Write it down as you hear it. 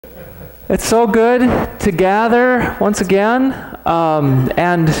It's so good to gather once again,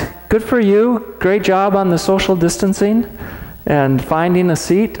 and good for you. Great job on the social distancing and finding a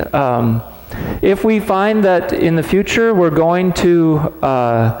seat. If we find that in the future we're going to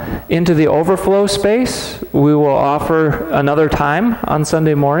into the overflow space, we will offer another time on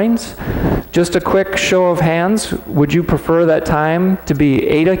Sunday mornings. Just a quick show of hands, would you prefer that time to be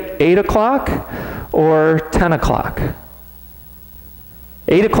 8 o'clock or 10 o'clock?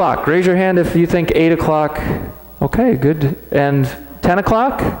 8 o'clock. Raise your hand if you think 8 o'clock. Okay, good. And 10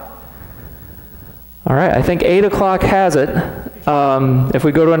 o'clock? All right, I think 8 o'clock has it. If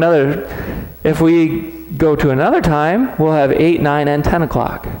we go to another time, we'll have 8, 9, and 10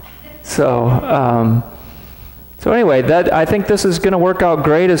 o'clock. So anyway, I think this is going to work out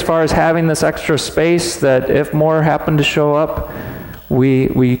great as far as having this extra space, that if more happen to show up,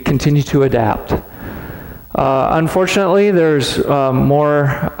 we continue to adapt. Unfortunately, there's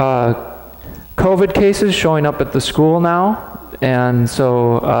more COVID cases showing up at the school now, and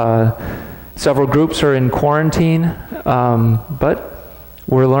so several groups are in quarantine, but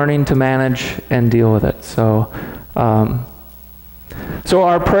we're learning to manage and deal with it. So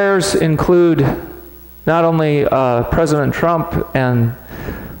our prayers include not only President Trump and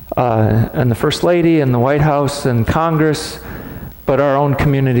the First Lady and the White House and Congress, but our own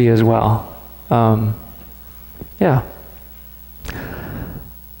community as well. Yeah.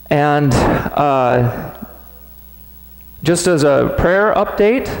 And just as a prayer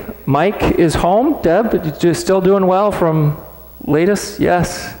update, Mike is home. Deb, just still doing well from latest?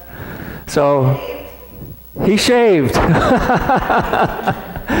 Yes. So he shaved.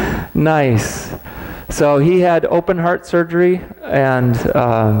 Nice. So he had open heart surgery and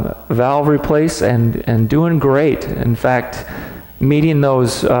valve replaced and doing great. In fact, meeting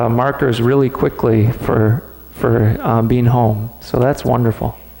those markers really quickly for being home. So that's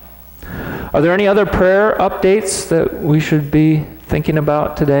wonderful. Are there any other prayer updates that we should be thinking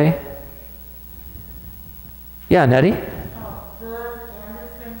about today? Yeah, Nettie?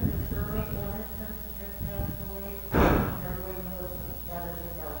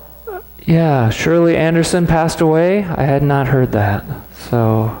 Yeah, Shirley Anderson passed away. I had not heard that.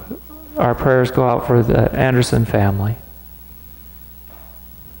 So our prayers go out for the Anderson family.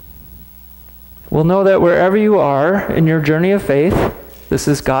 We'll know that wherever you are in your journey of faith, this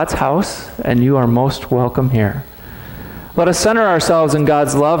is God's house, and you are most welcome here. Let us center ourselves in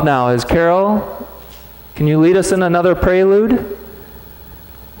God's love now. As Carol, can you lead us in another prelude?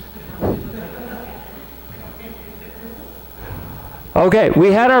 Okay,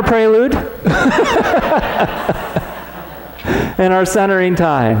 we had our prelude and our centering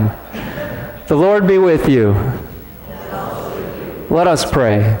time. The Lord be with you. Let us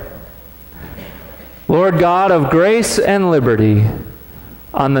pray. Lord God of grace and liberty,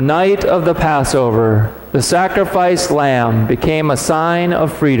 on the night of the Passover, the sacrificed lamb became a sign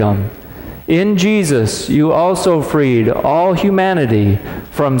of freedom. In Jesus, you also freed all humanity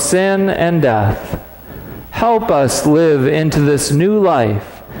from sin and death. Help us live into this new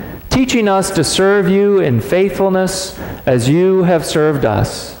life, teaching us to serve you in faithfulness as you have served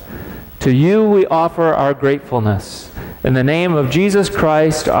us. To you we offer our gratefulness. In the name of Jesus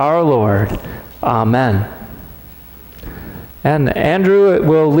Christ, our Lord. Amen. And Andrew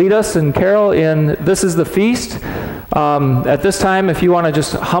will lead us and Carol in This is the Feast. At this time, if you want to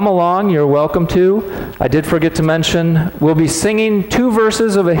just hum along, you're welcome to. I did forget to mention, we'll be singing 2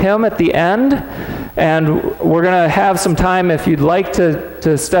 verses of a hymn at the end, and we're going to have some time if you'd like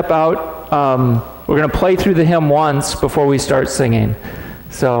to step out. We're going to play through the hymn once before we start singing.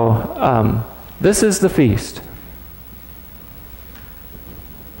 So, this is the feast.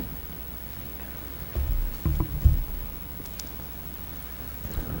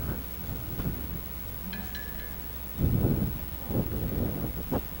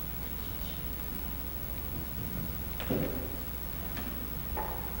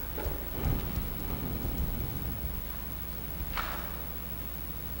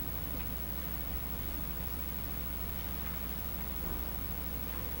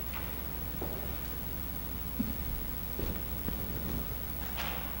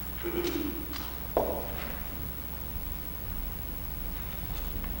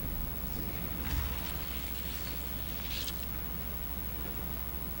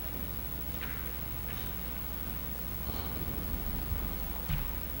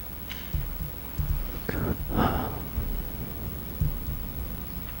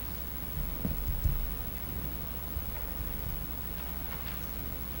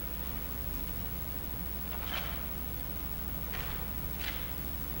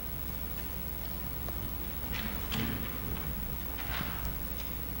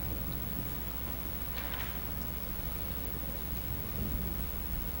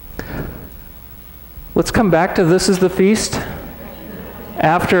 let's come back to This is the Feast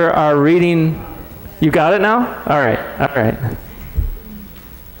after our reading. You got it now? All right, all right.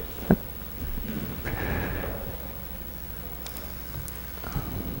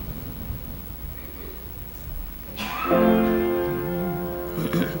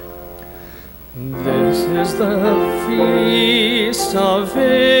 This is the feast of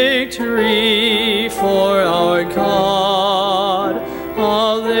victory for our God.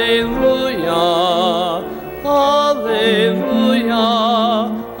 Alleluia, alleluia,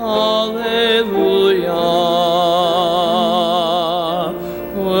 alleluia.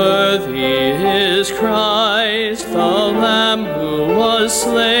 Worthy is Christ, the Lamb who was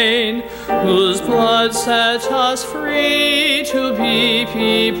slain, whose blood set us free to be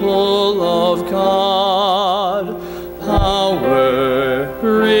people of God. Power,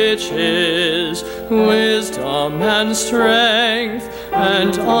 riches, wisdom and strength,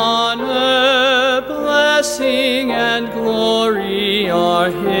 and honor, blessing and glory are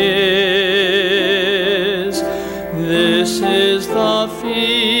His. This is the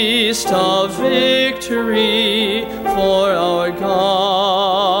feast of victory for our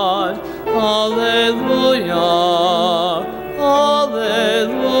God. Alleluia,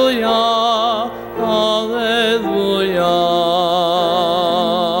 alleluia, alleluia.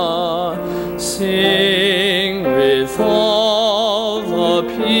 Sing with all the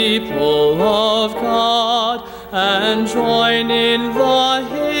people of God and join in the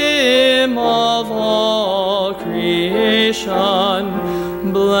hymn of all creation.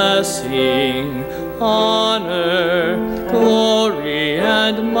 Blessing, honor, glory,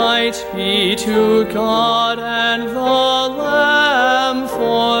 and might be to God and the Lamb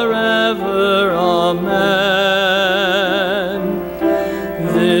forever. Amen.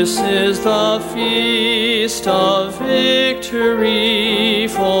 This is the feast of victory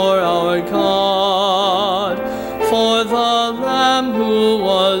for our God. For the Lamb who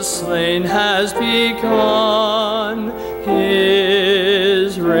was slain has begun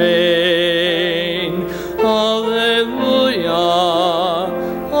His reign. Alleluia,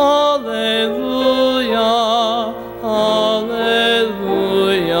 alleluia, alleluia.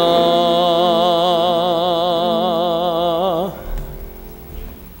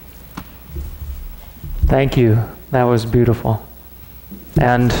 Thank you. That was beautiful.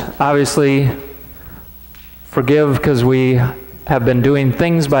 And obviously, forgive because we have been doing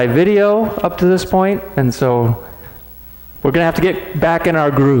things by video up to this point, and so we're going to have to get back in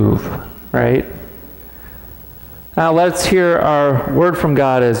our groove, right? Now let's hear our word from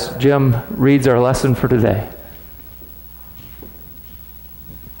God as Jim reads our lesson for today.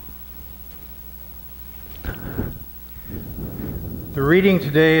 The reading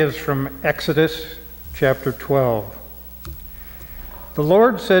today is from Exodus chapter 12. The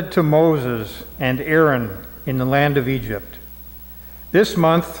Lord said to Moses and Aaron in the land of Egypt, "This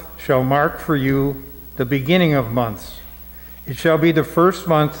month shall mark for you the beginning of months. It shall be the first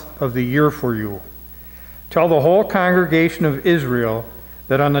month of the year for you. Tell the whole congregation of Israel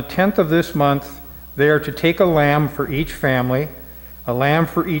that on the 10th of this month they are to take a lamb for each family, a lamb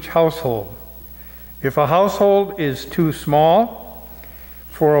for each household. If a household is too small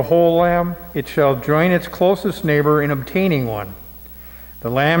for a whole lamb, it shall join its closest neighbor in obtaining one. The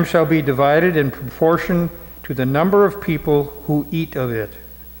lamb shall be divided in proportion to the number of people who eat of it.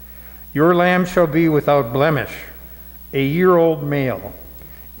 Your lamb shall be without blemish, a year-old male.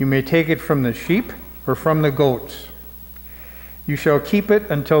 You may take it from the sheep or from the goats. You shall keep it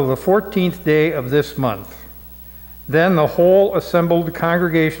until the 14th day of this month. Then the whole assembled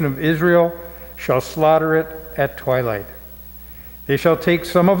congregation of Israel shall slaughter it at twilight. They shall take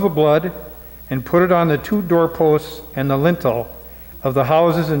some of the blood and put it on the 2 doorposts and the lintel of the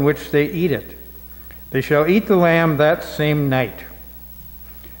houses in which they eat it. They shall eat the lamb that same night.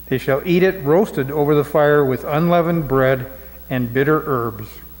 They shall eat it roasted over the fire with unleavened bread and bitter herbs.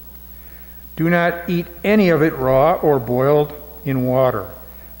 Do not eat any of it raw or boiled in water,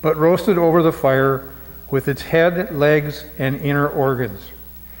 but roasted over the fire with its head, legs, and inner organs.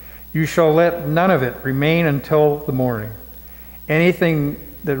 You shall let none of it remain until the morning. Anything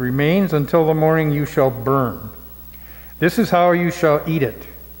that remains until the morning you shall burn. This is how you shall eat it: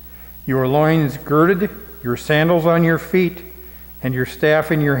 your loins girded, your sandals on your feet, and your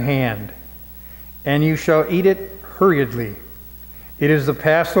staff in your hand. And you shall eat it hurriedly. It is the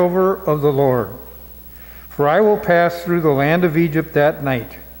Passover of the Lord. For I will pass through the land of Egypt that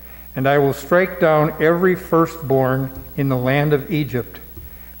night, and I will strike down every firstborn in the land of Egypt,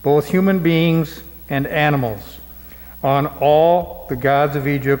 both human beings and animals. On all the gods of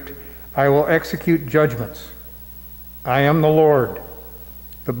Egypt I will execute judgments. I am the Lord.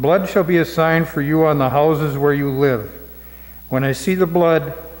 The blood shall be a sign for you on the houses where you live. When I see the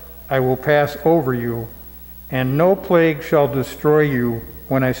blood, I will pass over you, and no plague shall destroy you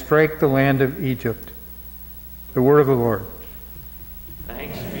when I strike the land of Egypt. The word of the Lord.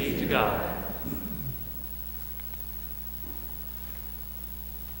 Thanks be to God.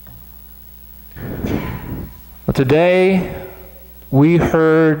 Well, today we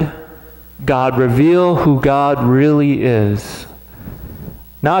heard God reveal who God really is.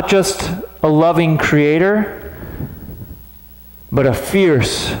 Not just a loving creator, but a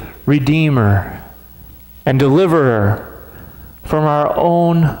fierce redeemer and deliverer from our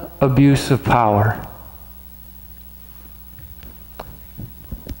own abuse of power.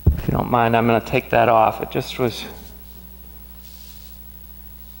 If you don't mind, I'm going to take that off. It just was...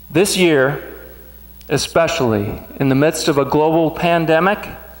 This year, especially in the midst of a global pandemic,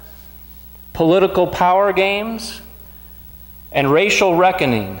 political power games, and racial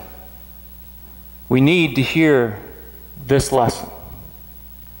reckoning, we need to hear this lesson.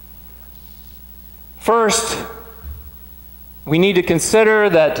 First, we need to consider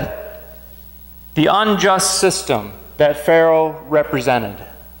that the unjust system that Pharaoh represented.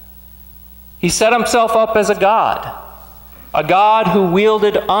 He set himself up as a god who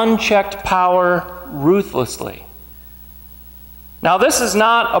wielded unchecked power ruthlessly. Now, this is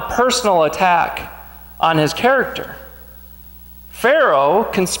not a personal attack on his character. Pharaoh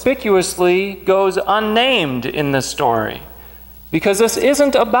conspicuously goes unnamed in this story because this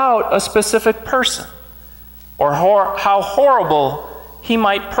isn't about a specific person or how horrible he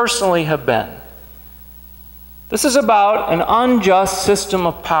might personally have been. This is about an unjust system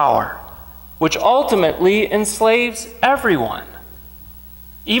of power which ultimately enslaves everyone,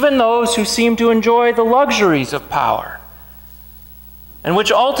 even those who seem to enjoy the luxuries of power, and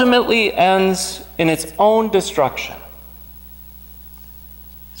which ultimately ends in its own destruction.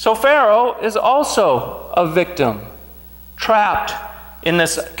 So Pharaoh is also a victim, trapped in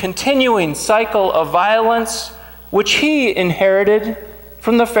this continuing cycle of violence which he inherited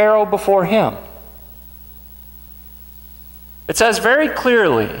from the Pharaoh before him. It says very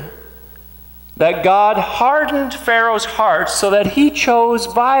clearly that God hardened Pharaoh's heart so that he chose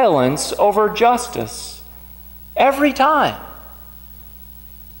violence over justice every time.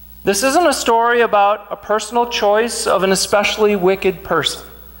 This isn't a story about a personal choice of an especially wicked person.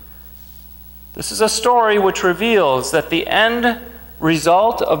 This is a story which reveals that the end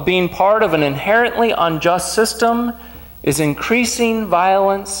result of being part of an inherently unjust system is increasing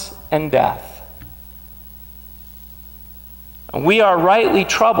violence and death. And we are rightly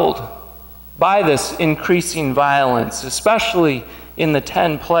troubled by this increasing violence, especially in the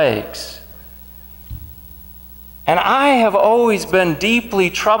 10 plagues. And I have always been deeply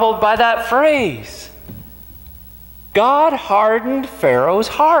troubled by that phrase. God hardened Pharaoh's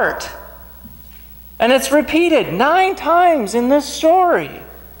heart. And it's repeated 9 times in this story.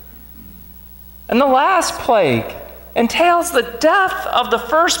 And the last plague entails the death of the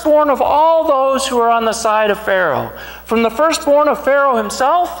firstborn of all those who are on the side of Pharaoh. From the firstborn of Pharaoh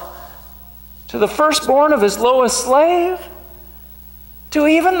himself, to the firstborn of his lowest slave, to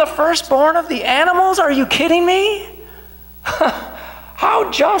even the firstborn of the animals. Are you kidding me?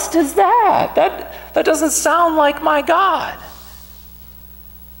 How just is that? That doesn't sound like my God.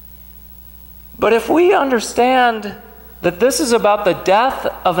 But if we understand that this is about the death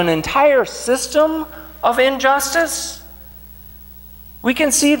of an entire system of injustice, we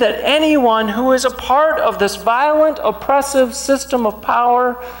can see that anyone who is a part of this violent, oppressive system of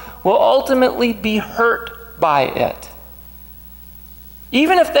power will ultimately be hurt by it,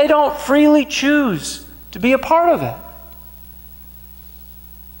 even if they don't freely choose to be a part of it.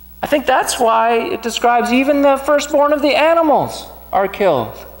 I think that's why it describes even the firstborn of the animals are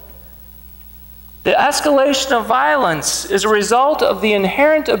killed. The escalation of violence is a result of the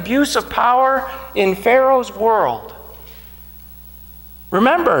inherent abuse of power in Pharaoh's world.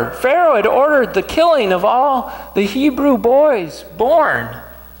 Remember, Pharaoh had ordered the killing of all the Hebrew boys born,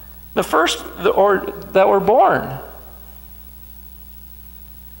 that were born.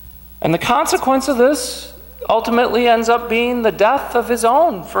 And the consequence of this ultimately ends up being the death of his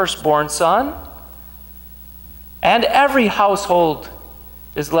own firstborn son. And every household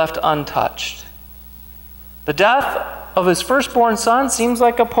is left untouched. The death of his firstborn son seems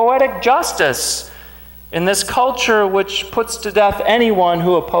like a poetic justice in this culture which puts to death anyone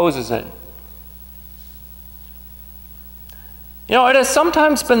who opposes it. You know, it has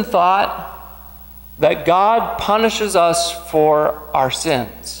sometimes been thought that God punishes us for our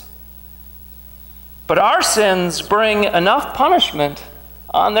sins. But our sins bring enough punishment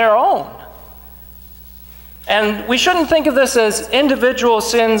on their own. And we shouldn't think of this as individual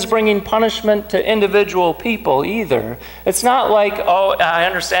sins bringing punishment to individual people either. It's not like, oh, I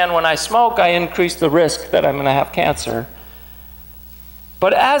understand when I smoke, I increase the risk that I'm going to have cancer.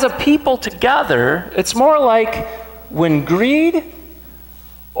 But as a people together, it's more like when greed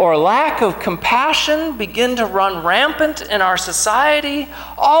or lack of compassion begin to run rampant in our society,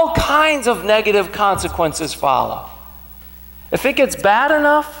 all kinds of negative consequences follow. If it gets bad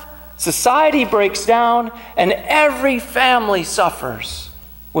enough, society breaks down, and every family suffers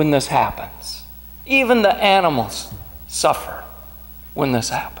when this happens. Even the animals suffer when this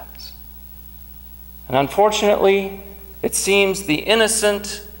happens. And unfortunately, it seems the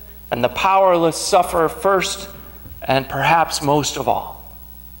innocent and the powerless suffer first and perhaps most of all.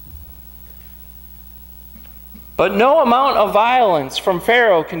 But no amount of violence from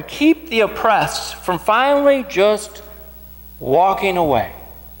Pharaoh can keep the oppressed from finally just walking away.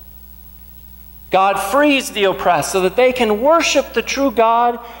 God frees the oppressed so that they can worship the true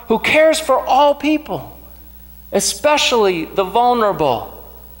God who cares for all people, especially the vulnerable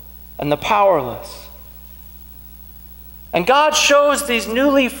and the powerless. And God shows these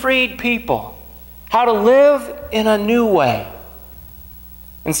newly freed people how to live in a new way.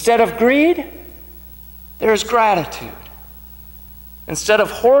 Instead of greed, there is gratitude. Instead of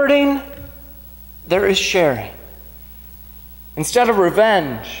hoarding, there is sharing. Instead of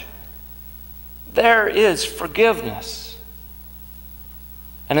revenge, there is forgiveness.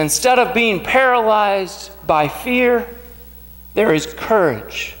 And instead of being paralyzed by fear, there is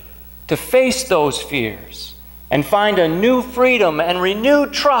courage to face those fears and find a new freedom and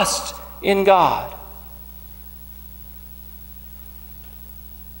renewed trust in God.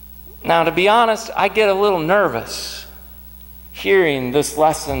 Now, to be honest, I get a little nervous hearing this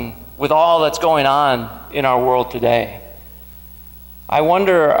lesson with all that's going on in our world today. I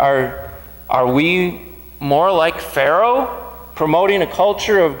wonder, are we more like Pharaoh, promoting a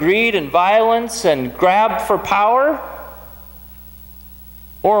culture of greed and violence and grab for power?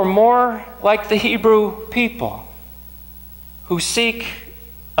 Or more like the Hebrew people, who seek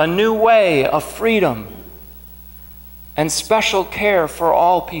a new way of freedom and special care for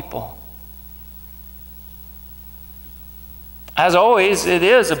all people? As always, it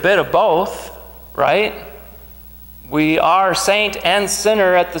is a bit of both, right? We are saint and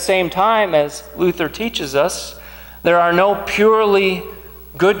sinner at the same time, as Luther teaches us. There are no purely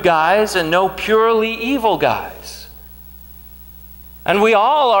good guys and no purely evil guys. And we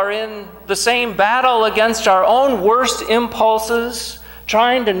all are in the same battle against our own worst impulses,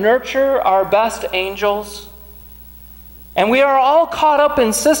 trying to nurture our best angels. And we are all caught up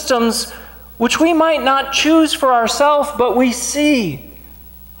in systems which we might not choose for ourselves, but we see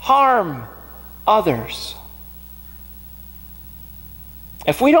harm others.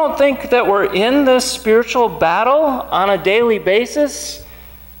 If we don't think that we're in this spiritual battle on a daily basis,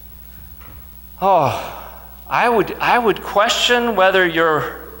 I would question whether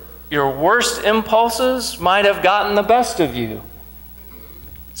your worst impulses might have gotten the best of you,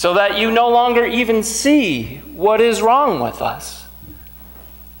 so that you no longer even see what is wrong with us.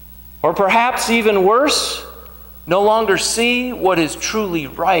 Or perhaps even worse, no longer see what is truly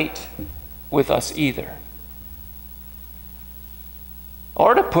right with us either.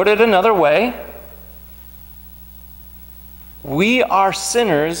 Or to put it another way, we are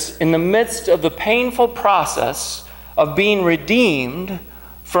sinners in the midst of the painful process of being redeemed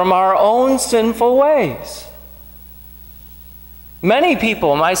from our own sinful ways. Many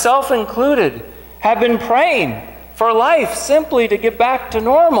people, myself included, have been praying for life simply to get back to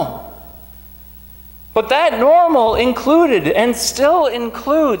normal. But that normal included and still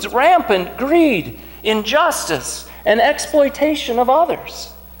includes rampant greed, injustice, and exploitation of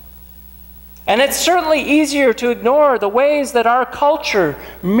others. And it's certainly easier to ignore the ways that our culture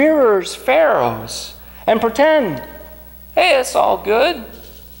mirrors Pharaoh's and pretend, hey, it's all good.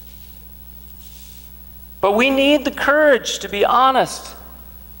 But we need the courage to be honest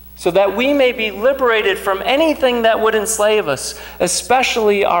so that we may be liberated from anything that would enslave us,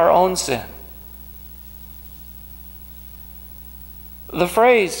 especially our own sin. The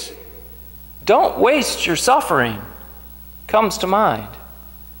phrase, "Don't waste your suffering," comes to mind.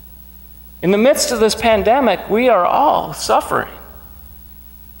 In the midst of this pandemic, we are all suffering.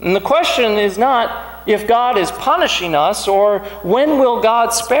 And the question is not if God is punishing us or when will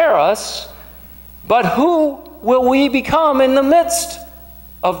God spare us, but who will we become in the midst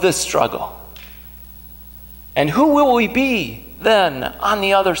of this struggle? And who will we be then on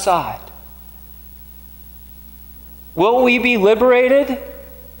the other side? Will we be liberated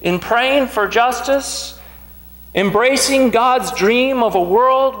in praying for justice, embracing God's dream of a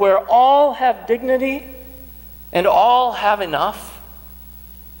world where all have dignity, and all have enough?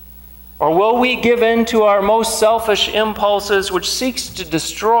 Or will we give in to our most selfish impulses, which seeks to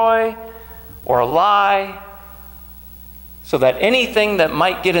destroy or lie, so that anything that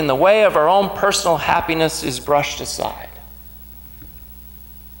might get in the way of our own personal happiness is brushed aside?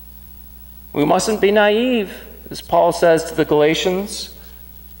 We mustn't be naive, as Paul says to the Galatians.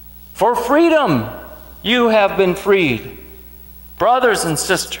 For freedom you have been freed, brothers and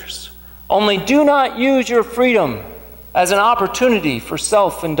sisters. Only do not use your freedom as an opportunity for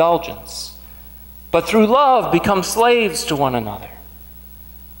self-indulgence, but through love become slaves to one another.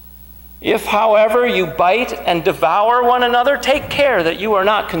 If, however, you bite and devour one another, take care that you are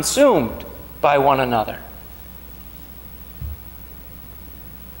not consumed by one another.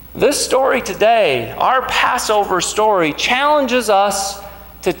 This story today, our Passover story, challenges us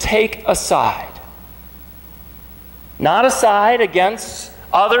to take a side. Not a side against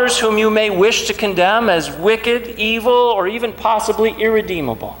others whom you may wish to condemn as wicked, evil, or even possibly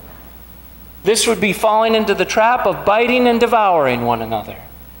irredeemable. This would be falling into the trap of biting and devouring one another.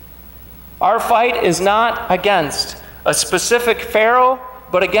 Our fight is not against a specific Pharaoh,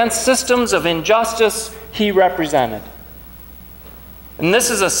 but against systems of injustice he represented. And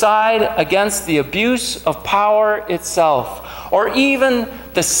this is a side against the abuse of power itself, or even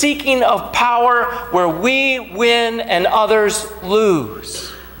the seeking of power where we win and others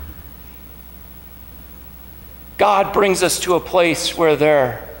lose. God brings us to a place where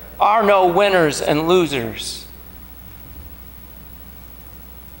there are no winners and losers.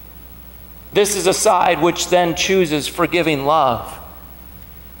 This is a side which then chooses forgiving love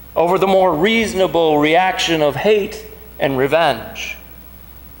over the more reasonable reaction of hate and revenge.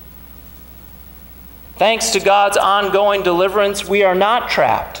 Thanks to God's ongoing deliverance, we are not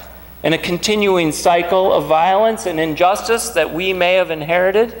trapped in a continuing cycle of violence and injustice that we may have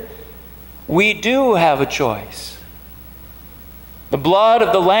inherited. We do have a choice. The blood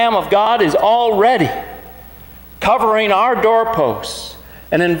of the Lamb of God is already covering our doorposts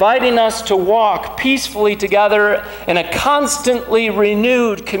and inviting us to walk peacefully together in a constantly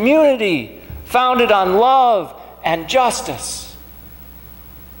renewed community founded on love and justice,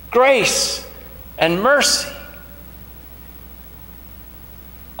 grace and mercy,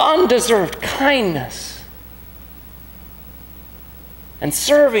 undeserved kindness, and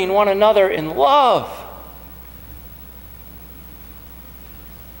serving one another in love.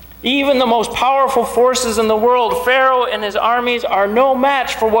 Even the most powerful forces in the world, Pharaoh and his armies, are no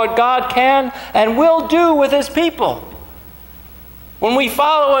match for what God can and will do with his people when we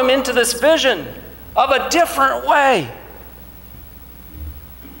follow him into this vision of a different way.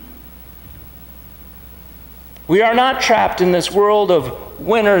 We are not trapped in this world of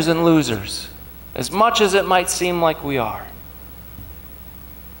winners and losers, as much as it might seem like we are,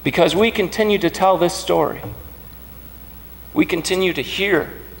 because we continue to tell this story. We continue to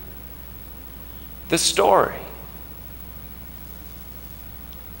hear the story.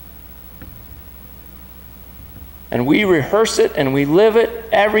 And we rehearse it and we live it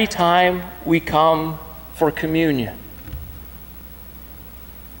every time we come for communion.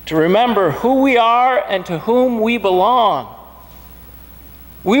 To remember who we are and to whom we belong.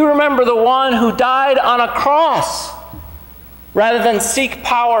 We remember the one who died on a cross rather than seek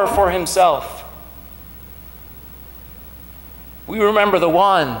power for himself. We remember the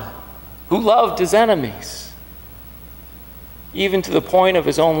one who loved his enemies, even to the point of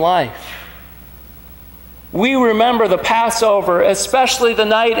his own life. We remember the Passover, especially the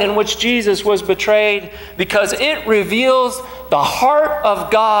night in which Jesus was betrayed, because it reveals the heart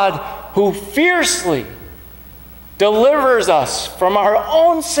of God who fiercely delivers us from our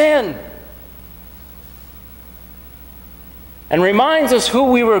own sin and reminds us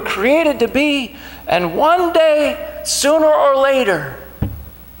who we were created to be, and one day, sooner or later,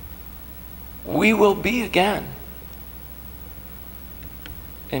 we will be again.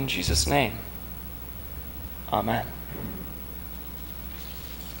 In Jesus' name, amen.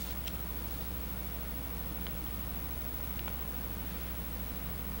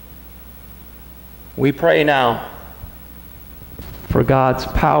 We pray now for God's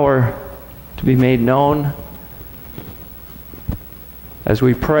power to be made known, as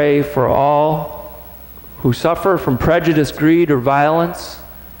we pray for all who suffer from prejudice, greed, or violence,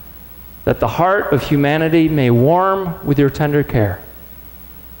 that the heart of humanity may warm with your tender care.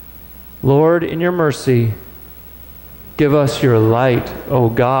 Lord, in your mercy, give us your light, O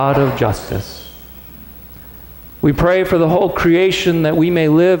God of justice. We pray for the whole creation, that we may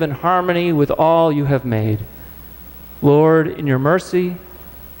live in harmony with all you have made. Lord, in your mercy,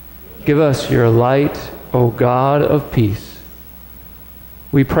 give us your light, O God of peace.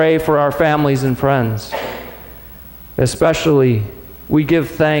 We pray for our families and friends, Especially, we give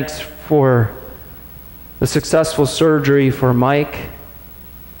thanks for the successful surgery for Mike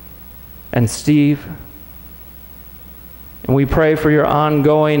and Steve. And we pray for your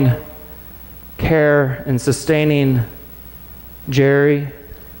ongoing care and sustaining Jerry,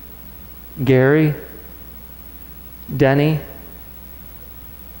 Gary, Denny,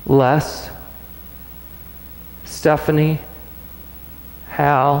 Les, Stephanie,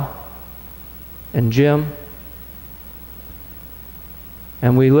 Hal, and Jim.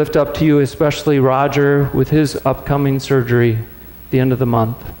 And we lift up to you especially Roger with his upcoming surgery at the end of the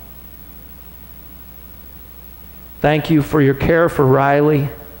month. Thank you for your care for Riley,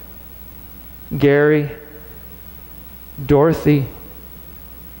 Gary, Dorothy,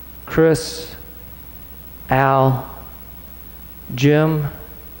 Chris, Al, Jim,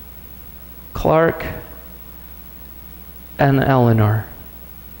 Clark, and Eleanor.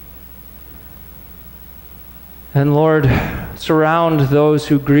 And Lord, surround those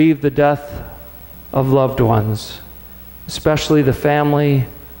who grieve the death of loved ones, especially the family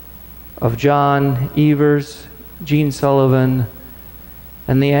of John Evers, Gene Sullivan,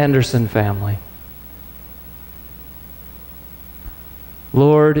 and the Anderson family.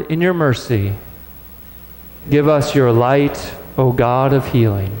 Lord, in your mercy, give us your light, O God of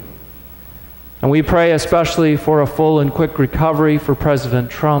healing. And we pray especially for a full and quick recovery for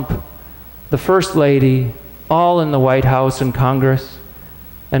President Trump, the First Lady, all in the White House and Congress,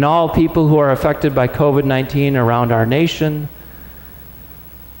 and all people who are affected by COVID-19 around our nation,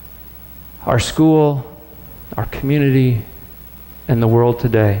 our school, our community, and the world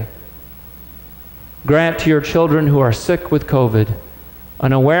today. Grant to your children who are sick with COVID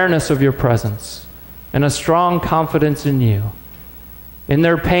an awareness of your presence and a strong confidence in you. In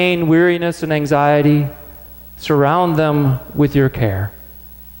their pain, weariness, and anxiety, surround them with your care.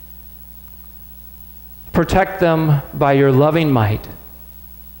 Protect them by your loving might,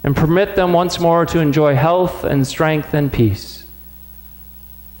 and permit them once more to enjoy health and strength and peace.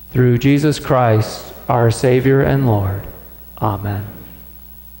 Through Jesus Christ, our Savior and Lord. Amen.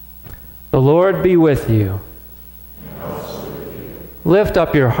 The Lord be with you. And also with you. Lift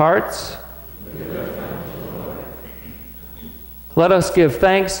up your hearts. We lift them to the Lord. Let us give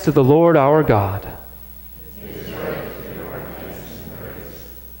thanks to the Lord our God. It is right to give our thanks and praise.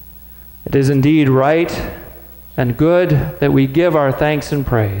 It is indeed right and good that we give our thanks and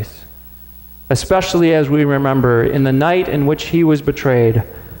praise, especially as we remember in the night in which he was betrayed,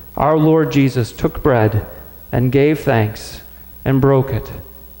 our Lord Jesus took bread and gave thanks and broke it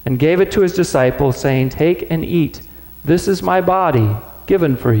and gave it to his disciples, saying, "Take and eat. This is my body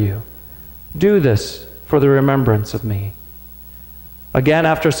given for you. Do this for the remembrance of me." Again,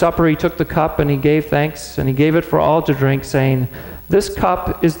 after supper, he took the cup and he gave thanks, and he gave it for all to drink, saying, "This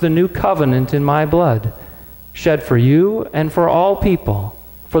cup is the new covenant in my blood, shed for you and for all people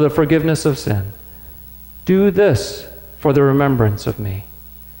for the forgiveness of sin. Do this for the remembrance of me."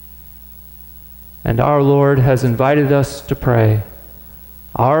 And our Lord has invited us to pray,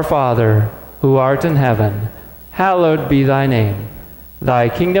 "Our Father, who art in heaven, hallowed be thy name. Thy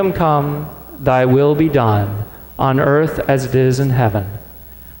kingdom come, thy will be done, on earth as it is in heaven.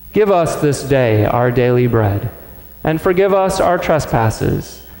 Give us this day our daily bread, and forgive us our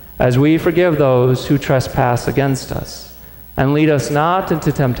trespasses, as we forgive those who trespass against us. And lead us not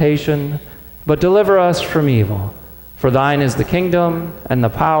into temptation, but deliver us from evil. For thine is the kingdom, and the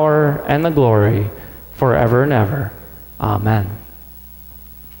power, and the glory, forever and ever. Amen."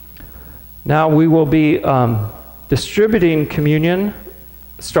 Now we will be distributing communion,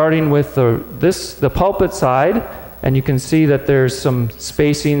 starting with the pulpit side, and you can see that there's some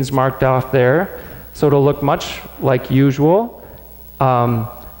spacings marked off there, so it'll look much like usual.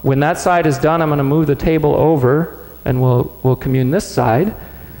 When that side is done, I'm going to move the table over, and we'll commune this side.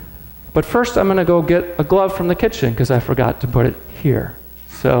 But first, I'm going to go get a glove from the kitchen because I forgot to put it here.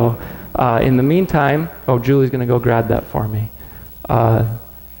 So in the meantime, Julie's going to go grab that for me.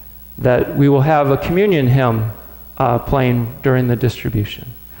 That we will have a communion hymn playing during the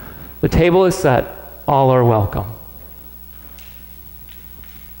distribution. The table is set. All are welcome.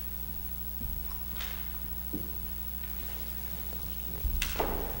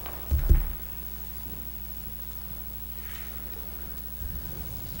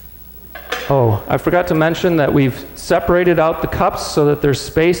 Oh, I forgot to mention that we've separated out the cups so that there's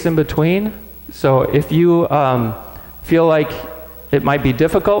space in between. So if you feel like it might be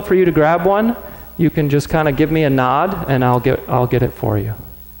difficult for you to grab one, you can just kind of give me a nod and I'll get it for you.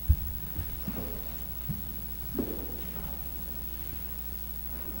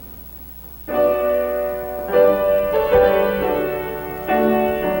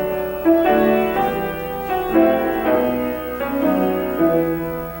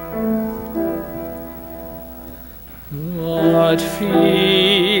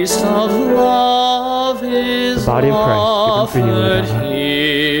 offered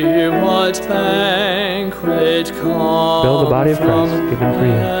here, what banquet comes Build the body of Christ, given for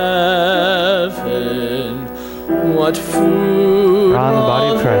you. heaven, what food Ron, the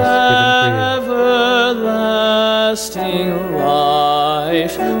body of Christ, everlasting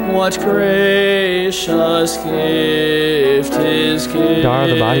life, what gracious gift is given. Dar,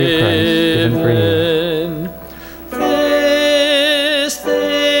 the body of Christ, given for you.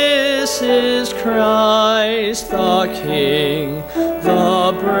 This is Christ the King,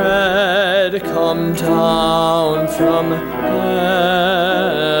 the bread come down from heaven.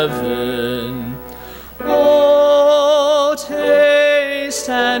 Oh, taste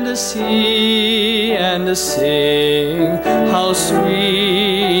and see and sing, how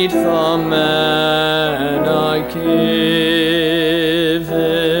sweet the manna given.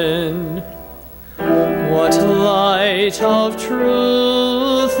 What light of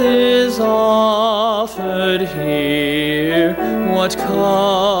truth is offered here, what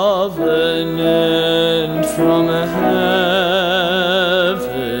covenant from heaven,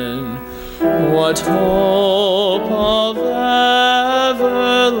 what hope of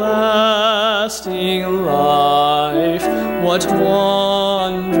everlasting life, what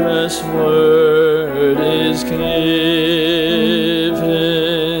wondrous word is given.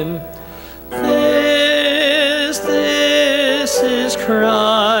 This is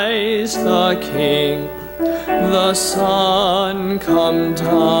Christ the King, the Son come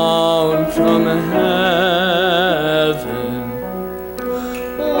down from heaven.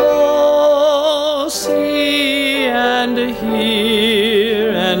 Oh, see and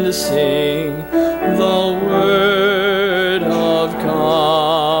hear and sing, the word of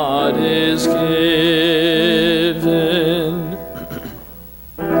God is given.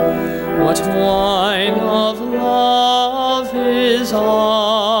 What wine of love is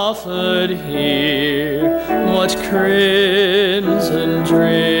offered here, what crimson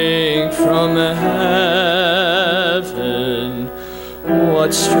drink from heaven,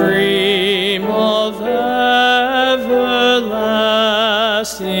 what stream of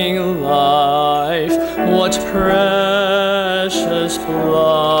everlasting life, what precious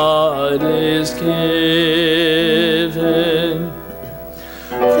blood is given.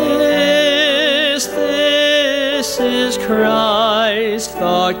 This is Christ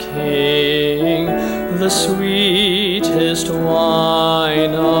the King, the sweetest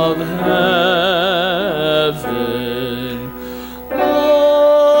wine of heaven.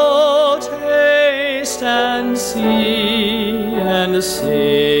 Oh, taste and see and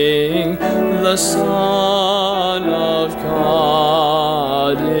sing, the Son of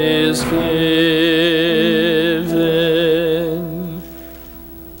God is given.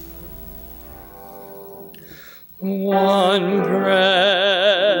 One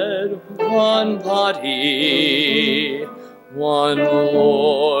bread, one body, one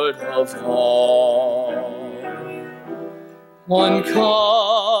Lord of all. One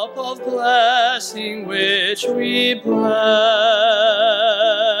cup of blessing which we bless,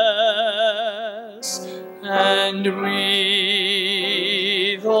 and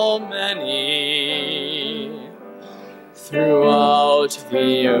we, though many, throughout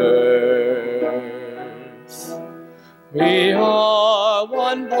the earth, we are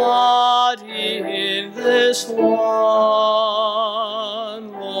one body in this one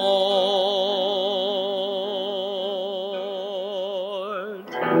Lord.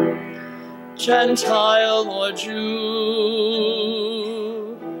 Gentile or Jew,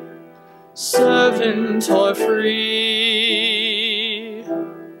 servant or free,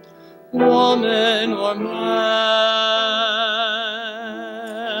 woman or man,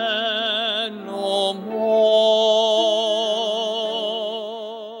 no more.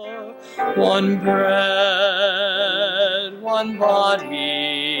 One bread, one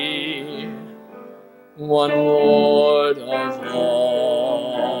body, one Lord of all.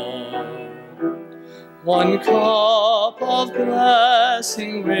 One cup of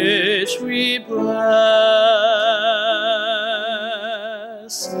blessing which we bless,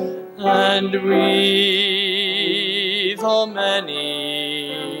 and we, though many,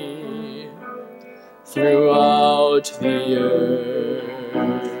 throughout the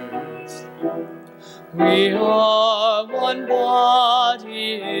earth, we are one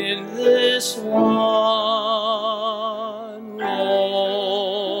body in this one Lord.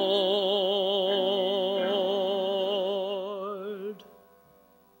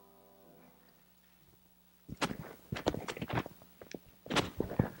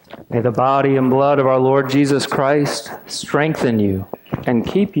 May the body and blood of our Lord Jesus Christ strengthen you and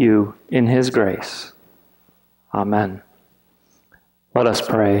keep you in his grace. Amen. Let us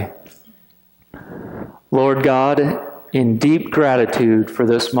pray. Lord God, in deep gratitude for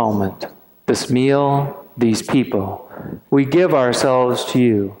this moment, this meal, these people, we give ourselves to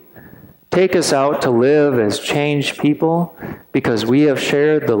you. Take us out to live as changed people because we have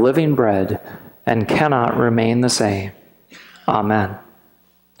shared the living bread and cannot remain the same. Amen.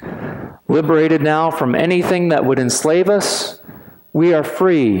 Liberated now from anything that would enslave us, we are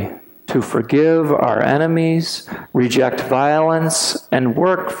free to forgive our enemies, reject violence, and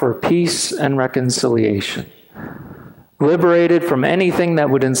work for peace and reconciliation. Liberated from anything that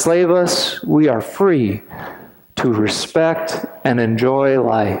would enslave us, we are free to respect and enjoy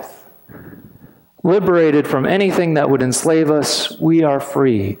life. Liberated from anything that would enslave us, we are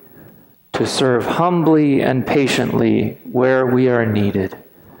free to serve humbly and patiently where we are needed.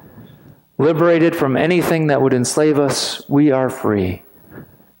 Liberated from anything that would enslave us, we are free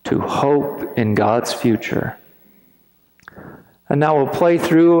to hope in God's future. And now we'll play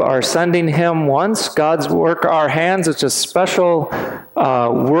through our sending hymn once, God's Work Our Hands. It's a special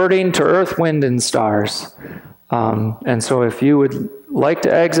wording to earth, wind, and stars. And so if you would like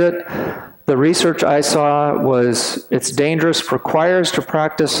to exit, the research I saw was it's dangerous for choirs to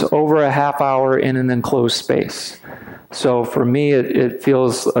practice over a half hour in an enclosed space. So for me, it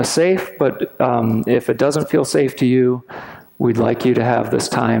feels safe, but if it doesn't feel safe to you, we'd like you to have this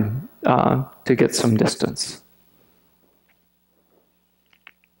time to get some distance.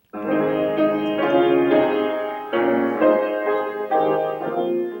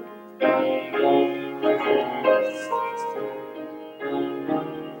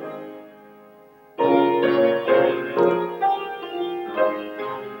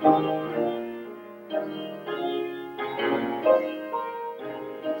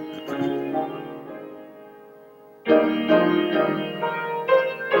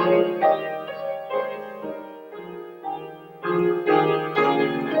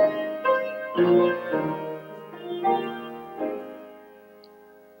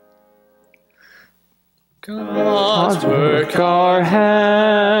 God's work our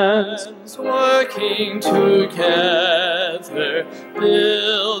hands, working together,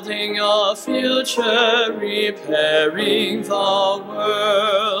 building a future, repairing the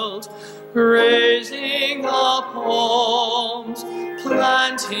world, raising up homes,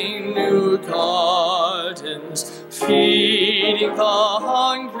 planting new gardens, feeding the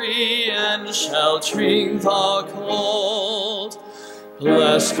hungry and sheltering the cold.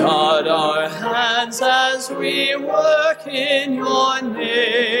 Bless God our hands as we work in your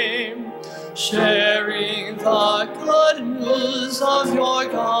name, sharing the good news of your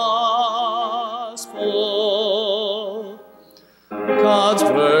gospel. God's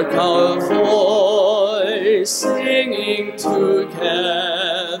work our voice, singing together,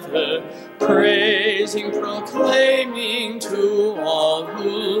 praising, proclaiming to all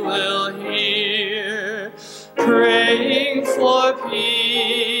who will hear, praying for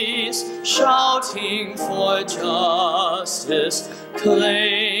peace, shouting for justice,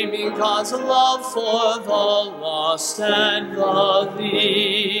 claiming God's love for the lost and the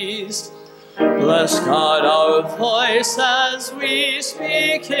least. Bless God our voice as we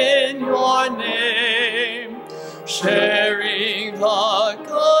speak in your name, sharing the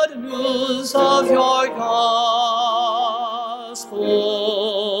good news of your gospel.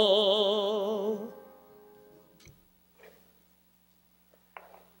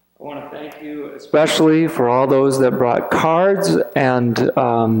 I want to thank you especially for all those that brought cards and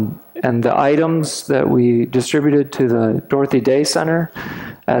the items that we distributed to the Dorothy Day Center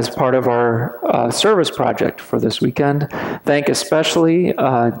as part of our service project for this weekend. Thank especially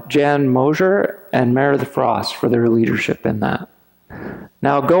Jan Mosier and Meredith Frost for their leadership in that.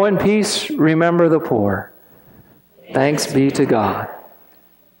 Now go in peace, remember the poor. Thanks be to God.